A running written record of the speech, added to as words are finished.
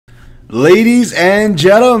Ladies and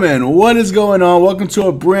gentlemen, what is going on? Welcome to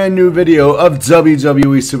a brand new video of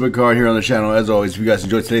WWE Supercard here on the channel. As always, if you guys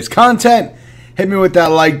enjoyed today's content, hit me with that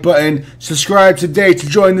like button. Subscribe today to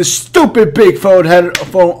join the stupid big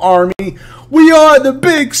headphone army. We are the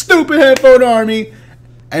big stupid headphone army.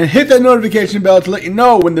 And hit that notification bell to let you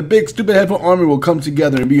know when the big stupid headphone army will come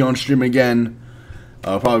together and be on stream again.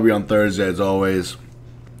 Probably be on Thursday as always.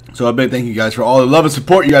 So a big thank you guys for all the love and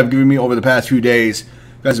support you guys have given me over the past few days.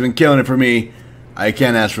 You guys have been killing it for me. I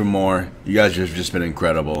can't ask for more. You guys have just been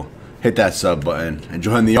incredible. Hit that sub button and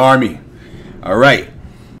join the army. Alright.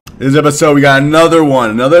 This episode we got another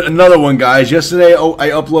one. Another one, guys. Yesterday I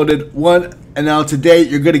uploaded one, and now today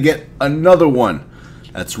you're gonna get another one.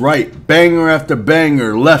 That's right. Banger after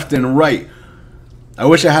banger, left and right. I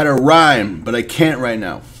wish I had a rhyme, but I can't right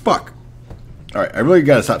now. Fuck. Alright, I really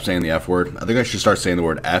gotta stop saying the F word. I think I should start saying the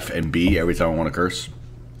word F and B every time I want to curse.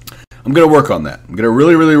 I'm gonna work on that. I'm gonna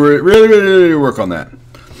really work on that.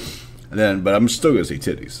 But I'm still gonna say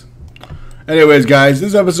titties. Anyways, guys,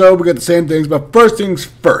 this episode we got the same things, but first things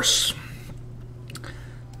first.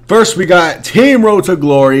 First, we got Team Road to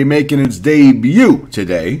Glory making its debut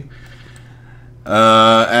today,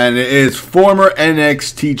 and it is former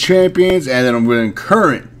NXT champions, and then I'm going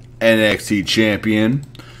current NXT champion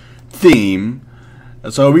theme.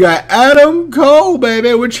 So we got Adam Cole,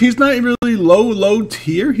 baby, which he's not really low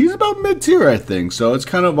tier. He's about mid-tier, I think. So it's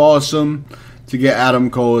kind of awesome to get Adam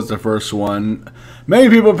Cole as the first one. Many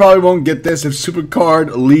people probably won't get this if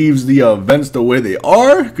Supercard leaves the events the way they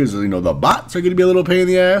are, because, you know, the bots are going to be a little pain in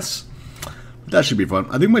the ass. But that should be fun.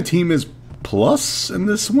 I think my team is plus in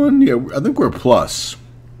this one. Yeah, I think we're plus.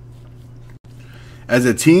 As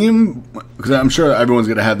a team, because I'm sure everyone's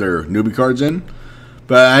going to have their newbie cards in.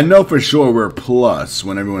 But I know for sure we're plus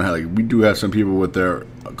when everyone had, like, we do have some people with their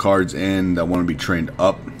cards in that want to be trained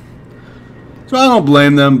up. So I don't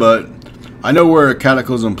blame them, but I know we're a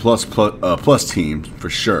Cataclysm plus team for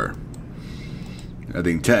sure. I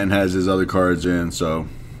think Teton has his other cards in, so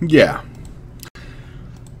yeah.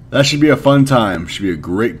 That should be a fun time. Should be a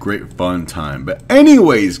great fun time. But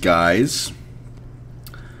anyways, guys,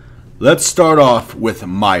 let's start off with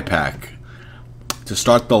my pack. To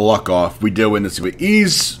start the luck off, we did win this with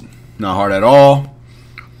ease, not hard at all.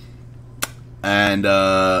 And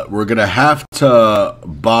we're going to have to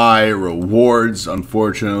buy rewards,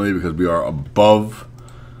 unfortunately, because we are above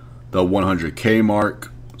the 100K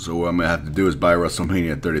mark. So what I'm going to have to do is buy a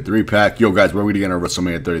WrestleMania 33 pack. Yo, guys, where are we getting a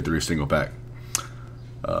WrestleMania 33 single pack?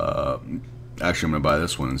 Actually, I'm going to buy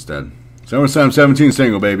this one instead. 17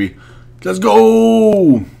 single, baby. Let's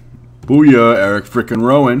go! Booyah, Eric frickin'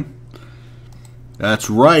 Rowan.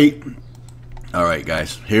 That's right. Alright,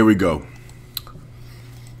 guys. Here we go.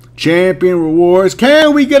 Champion rewards.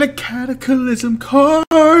 Can we get a Cataclysm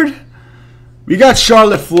card? We got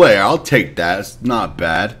Charlotte Flair. I'll take that. It's not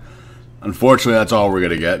bad. Unfortunately, that's all we're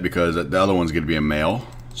going to get because the other one's going to be a male.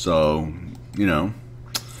 So, you know.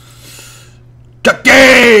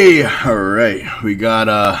 Chucky! Alright. We got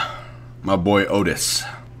my boy Otis.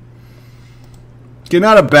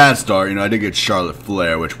 Not a bad start, you know. I did get Charlotte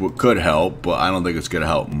Flair, which could help, but I don't think it's gonna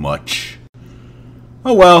help much.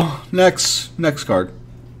 Oh well, next card.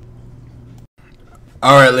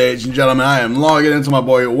 Alright, ladies and gentlemen, I am logging into my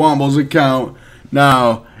boy Womble's account.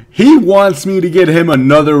 Now, he wants me to get him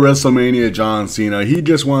another WrestleMania John Cena. He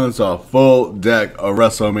just wants a full deck of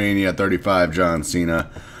WrestleMania 35 John Cena.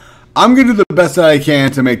 I'm gonna do the best that I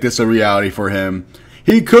can to make this a reality for him.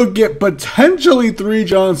 He could get potentially 3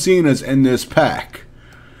 John Cenas in this pack.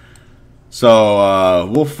 So,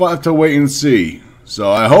 we'll have to wait and see. So,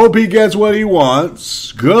 I hope he gets what he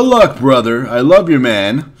wants. Good luck, brother. I love you,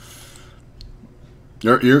 man.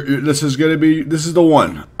 This is the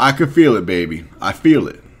one. I can feel it, baby. I feel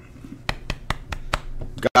it.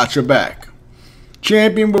 Got your back.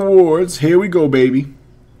 Champion rewards. Here we go, baby.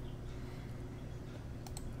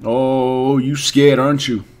 Oh, you scared, aren't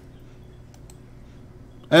you?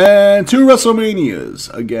 And 2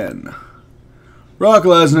 WrestleManias again. Brock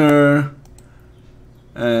Lesnar.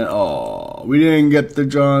 And oh, we didn't get the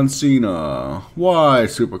John Cena. Why,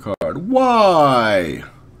 Supercard? Why?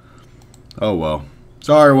 Oh well.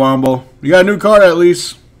 Sorry, Womble. You got a new card at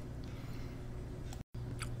least.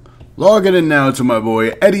 Logging in now to my boy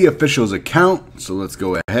Eddie Official's account. So let's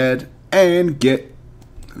go ahead and get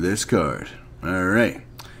this card. Alright.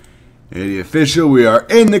 Eddie Official, we are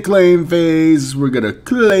in the claim phase. We're going to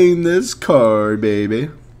claim this card, baby.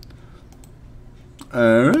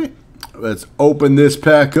 Alright. Let's open this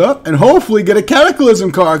pack up and hopefully get a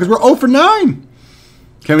Cataclysm card because we're 0 for 9.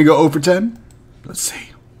 Can we go 0 for 10? Let's see.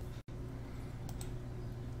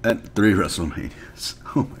 And 3 WrestleManias.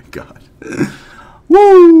 Oh my god.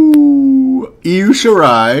 Woo! Io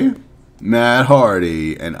Shirai, Matt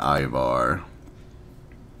Hardy, and Ivar.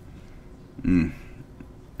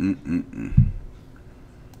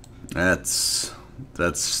 This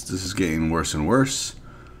is getting worse and worse.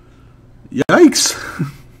 Yikes.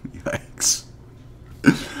 Yikes.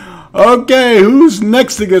 Okay, who's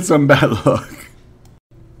next to get some bad luck?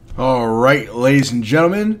 Alright, ladies and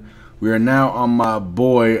gentlemen, we are now on my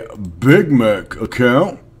boy Big Mac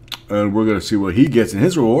account, and we're going to see what he gets in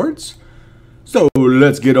his rewards. So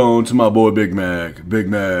let's get on to my boy Big Mac. Big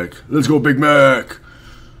Mac. Let's go, Big Mac.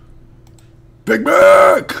 Big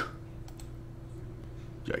Mac!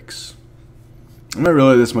 Yikes. Am I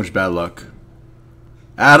really this much bad luck?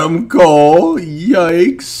 Adam Cole,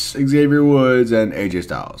 yikes, Xavier Woods, and AJ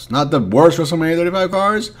Styles. Not the worst WrestleMania 35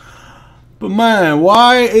 cards, but man,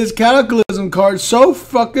 why is Cataclysm card so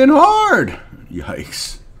fucking hard?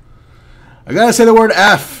 Yikes. I gotta say the word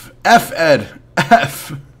F. F, Ed.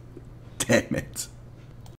 F. Damn it.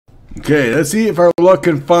 Okay, let's see if our luck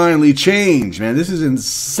can finally change, man. This is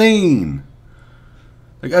insane.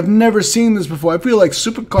 Like, I've never seen this before. I feel like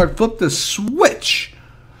Supercard flipped the switch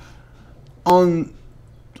on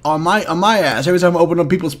my ass every time I open up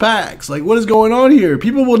people's packs. Like, what is going on here?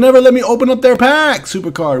 People will never let me open up their packs,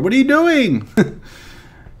 Supercard. What are you doing?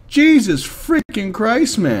 Jesus freaking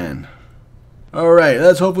Christ, man. Alright,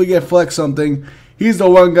 let's hopefully get Flex something. He's the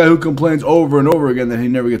one guy who complains over and over again that he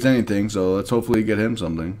never gets anything, so let's hopefully get him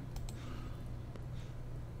something.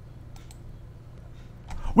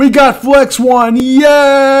 We got Flex 1!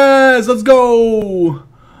 Yes! Let's go!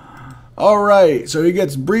 Alright, so he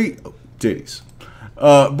gets Bree. Oh, titties.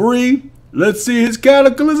 Bree, let's see his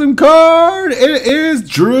Cataclysm card. It is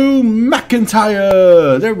Drew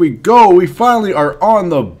McIntyre. There we go. We finally are on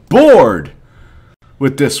the board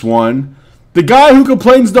with this one. The guy who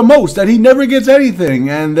complains the most that he never gets anything,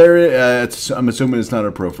 and there, I'm assuming it's not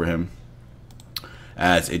a pro for him,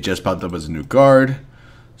 as it just popped up as a new card.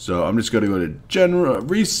 So I'm just gonna go to General,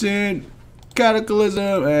 Recent,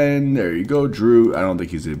 Cataclysm, and there you go, Drew. I don't think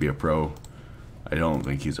he's gonna be a pro. I don't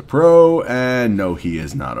think he's a pro, and no, he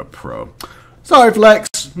is not a pro. Sorry,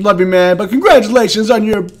 Flex. Love you, man, but congratulations on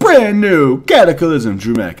your brand new Cataclysm,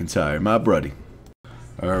 Drew McIntyre, my buddy.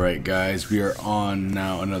 Alright, guys, we are on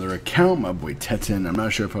now another account, my boy Tetten. I'm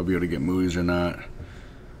not sure if I'll be able to get Moody's or not.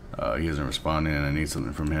 He isn't responding, and I need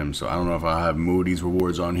something from him, so I don't know if I'll have Moody's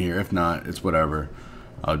rewards on here. If not, it's whatever.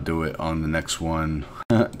 I'll do it on the next one.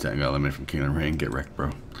 Got eliminated from King of the Ring. Get wrecked,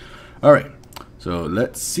 bro. Alright. So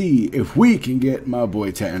let's see if we can get my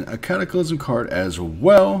boy Tetten a Cataclysm card as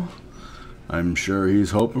well. I'm sure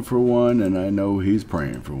he's hoping for one, and I know he's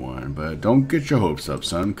praying for one. But don't get your hopes up,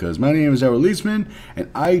 son, because my name is Errol Leesman,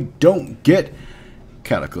 and I don't get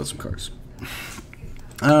Cataclysm cards.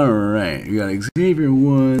 Alright, we got Xavier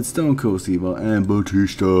Woods, Stone Cold Steve, and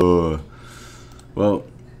Batista. Well,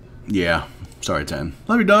 yeah. Sorry, Tetten.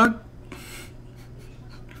 Love you, dog.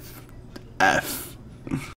 F.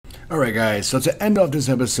 Alright, guys, so to end off this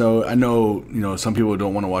episode, I know, some people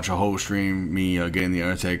don't want to watch a whole stream, me getting the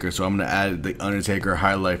Undertaker, so I'm going to add the Undertaker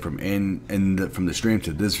highlight from from the stream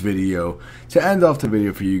to this video to end off the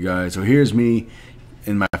video for you guys. So here's me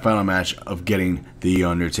in my final match of getting the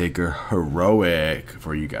Undertaker heroic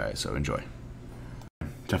for you guys, so enjoy.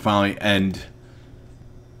 To finally end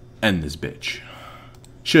this bitch.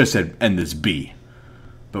 Should have said end this B,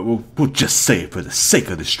 but we'll just say it for the sake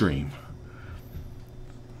of the stream.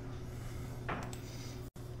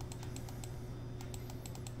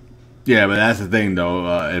 Yeah, but that's the thing,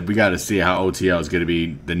 though. We got to see how OTL is going to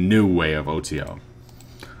be the new way of OTL.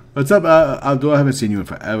 What's up, Abdul? I haven't seen you in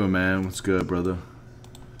forever, man. What's good, brother?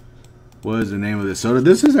 What is the name of this soda?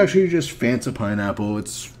 This is actually just Fanta Pineapple.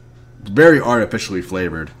 It's very artificially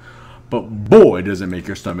flavored. But boy, does it make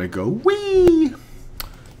your stomach go wee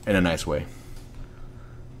in a nice way.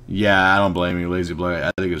 Yeah, I don't blame you, Lazy Blood.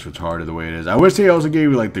 I think it's retarded the way it is. I wish they also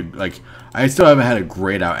gave you, I still haven't had a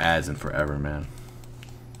grayed out ads in forever, man.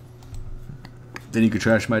 Then you could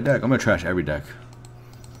trash my deck. I'm gonna trash every deck.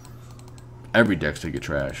 Every deck's to get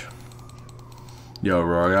trash. Yo,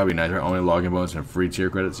 Roar, that'd be nice. Right? Only login bonus and free tier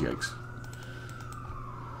credits. Yikes.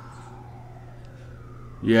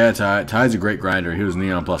 Yeah, Ty's a great grinder. He was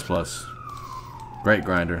Neon Plus Plus. Great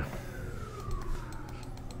grinder.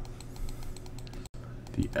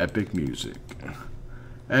 The epic music.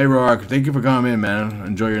 Hey, Roar, thank you for coming in, man.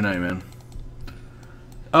 Enjoy your night, man.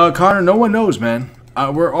 Connor, no one knows, man.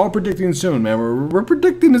 We're all predicting soon, man. We're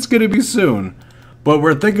predicting it's going to be soon. But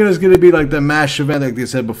we're thinking it's going to be like the MASH event like they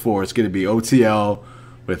said before. It's going to be OTL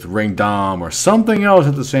with Ring Dom or something else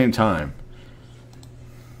at the same time.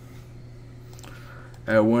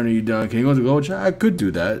 When are you done? Can you go to Global Chat? I could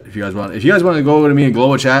do that if you guys want. If you guys want to go to me in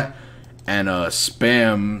Global Chat and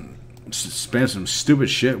spam some stupid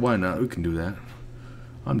shit. Why not? We can do that.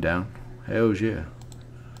 I'm down. Hell yeah.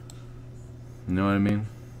 You know what I mean?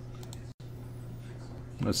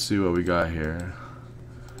 Let's see what we got here.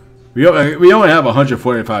 We only have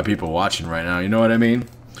 145 people watching right now. You know what I mean?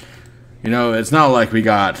 You know, it's not like we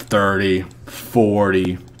got 30,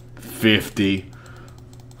 40, 50.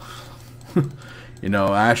 You know,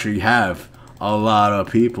 I actually have a lot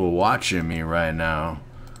of people watching me right now.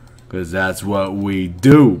 Because that's what we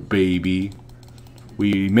do, baby.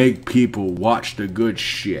 We make people watch the good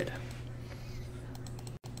shit.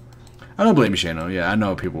 I don't blame you, Shano. Yeah, I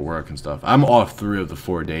know people work and stuff. I'm off 3 of the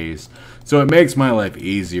 4 days. So it makes my life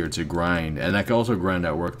easier to grind. And I can also grind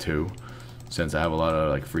at work too. Since I have a lot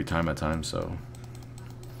of like free time at times. So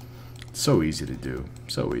it's so easy to do.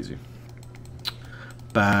 So easy.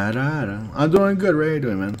 I'm doing good. Ray, how you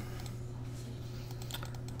doing, man?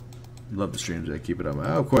 Love the streams. I keep it up.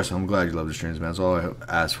 Of course, I'm glad you love the streams, man. That's all I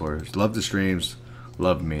ask for. Just love the streams.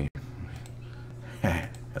 Love me.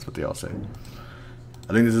 That's what they all say.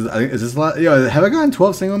 I think is this a lot? Yo, have I gotten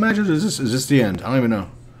 12 single matches? Or is this the end? I don't even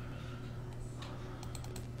know.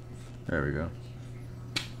 There we go.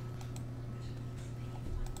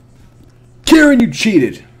 Kieran, you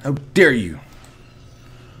cheated. How dare you?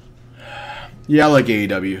 Yeah, I like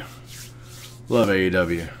AEW. Love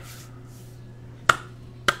AEW.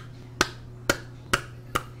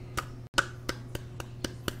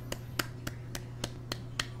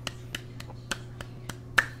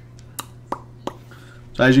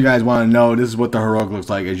 So as you guys want to know, this is what the heroic looks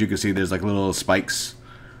like. As you can see, there's like little spikes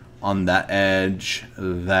on that edge,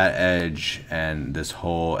 and this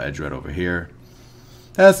whole edge right over here.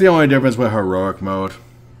 That's the only difference with heroic mode.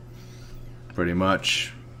 Pretty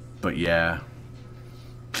much. But yeah.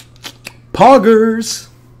 Poggers!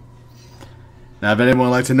 Now if anyone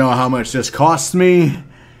would like to know how much this cost me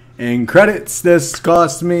in credits, this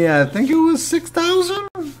cost me, I think it was 6,000?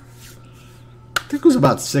 I think it was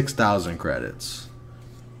about 6,000 credits.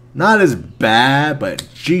 Not as bad, but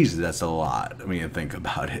Jesus, that's a lot. I mean, think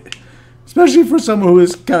about it. Especially for someone who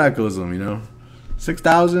is Cataclysm, you know?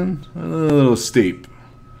 6,000? A little steep.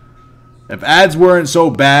 If ads weren't so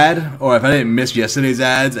bad, or if I didn't miss yesterday's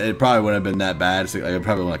ads, it probably wouldn't have been that bad. It's like,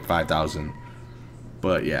 probably like 5,000.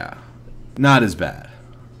 But yeah, not as bad.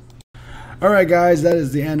 Alright guys, that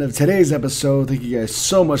is the end of today's episode. Thank you guys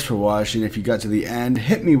so much for watching. If you got to the end,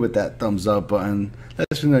 hit me with that thumbs up button. Let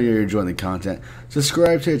us know you're enjoying the content.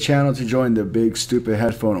 Subscribe to the channel to join the big stupid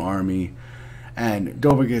headphone army. And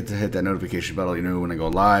don't forget to hit that notification bell so you know when I go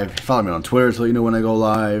live. Follow me on Twitter so you know when I go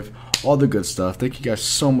live. All the good stuff. Thank you guys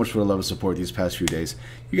so much for the love and support these past few days.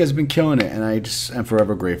 You guys have been killing it, and I just am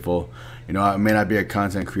forever grateful. You know, I may not be a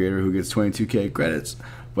content creator who gets 22K credits,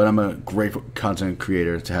 but I'm a grateful content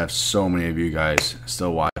creator to have so many of you guys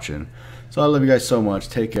still watching. So I love you guys so much.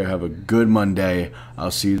 Take care. Have a good Monday. I'll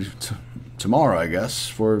see you tomorrow, I guess,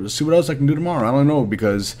 for see what else I can do tomorrow. I don't know,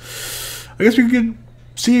 because I guess we could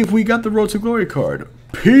see if we got the Road to Glory card.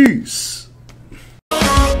 Peace.